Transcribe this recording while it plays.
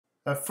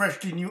A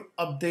freshly new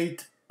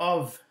update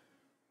of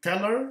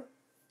Tellor,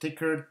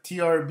 ticker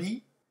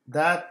TRB,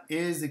 that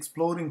is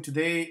exploding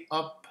today,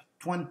 up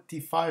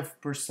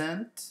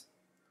 25%.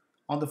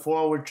 On the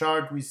 4-hour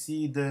chart, we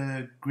see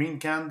the green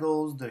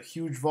candles, the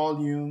huge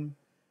volume,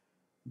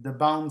 the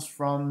bounce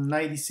from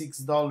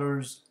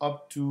 $96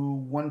 up to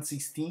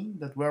 116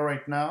 that we're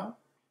right now.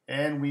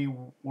 And we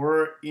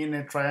were in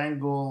a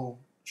triangle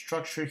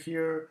structure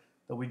here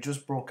that we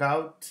just broke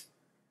out.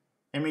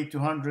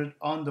 MA200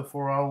 on the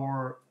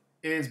 4-hour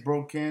is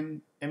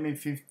broken.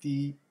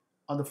 MA50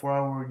 on the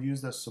 4-hour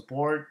used as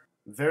support.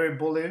 Very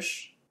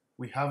bullish.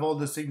 We have all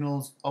the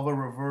signals of a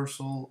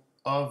reversal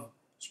of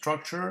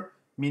structure,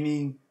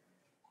 meaning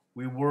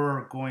we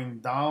were going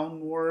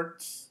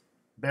downwards,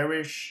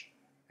 bearish,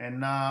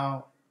 and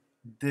now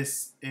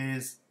this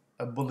is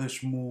a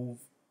bullish move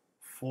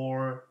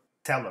for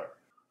Tellor.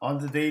 On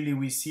the daily,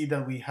 we see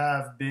that we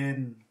have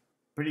been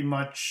pretty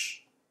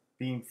much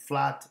being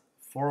flat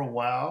for a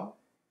while.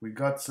 We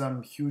got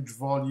some huge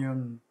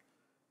volume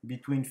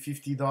between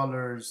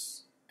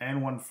 $50 and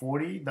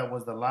 140. That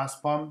was the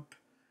last pump.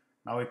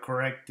 Now it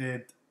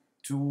corrected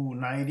to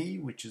 90,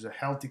 which is a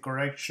healthy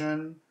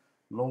correction,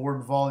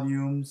 lowered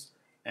volumes,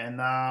 and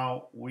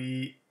now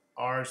we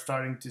are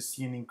starting to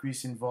see an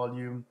increase in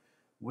volume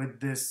with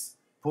this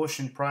push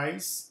in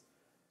price.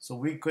 So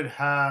we could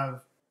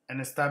have an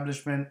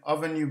establishment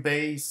of a new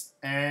base,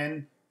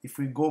 and if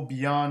we go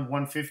beyond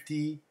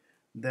 150,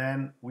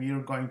 then we are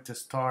going to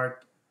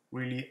start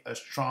really a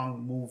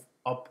strong move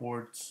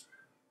upwards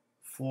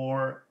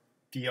for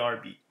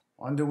TRB.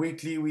 On the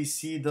weekly, we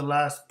see the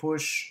last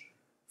push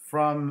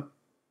from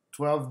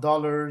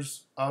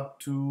 $12 up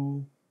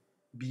to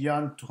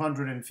beyond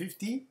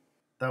 250.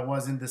 That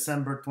was in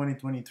December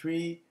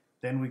 2023.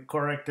 Then we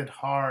corrected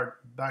hard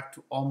back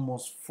to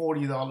almost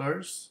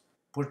 $40,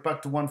 pushed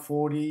back to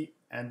 140,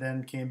 and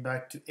then came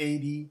back to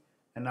 80,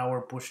 and now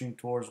we're pushing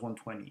towards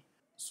 120.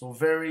 So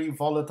very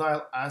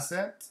volatile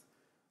asset,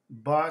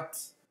 but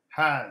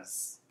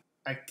has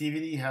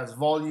activity, has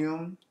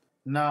volume,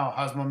 now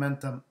has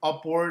momentum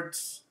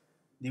upwards.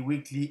 The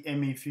weekly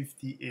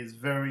MA50 is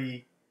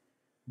very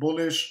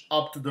bullish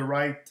up to the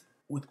right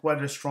with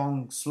quite a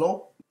strong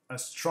slope, a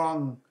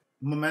strong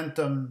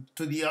momentum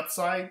to the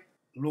upside.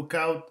 Look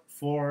out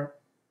for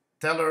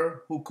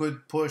Tellor, who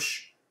could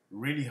push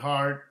really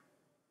hard,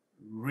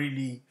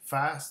 really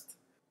fast.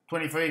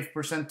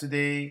 25%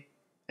 today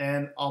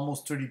and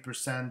almost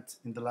 30%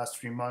 in the last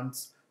 3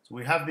 months. So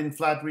we have been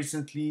flat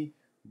recently,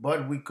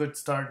 but we could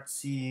start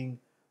seeing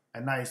a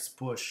nice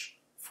push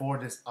for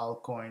this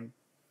altcoin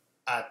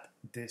at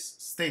this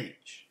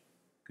stage.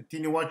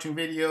 Continue watching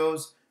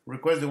videos,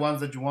 request the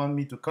ones that you want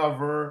me to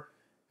cover,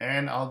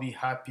 and I'll be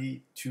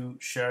happy to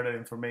share that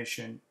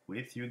information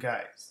with you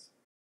guys.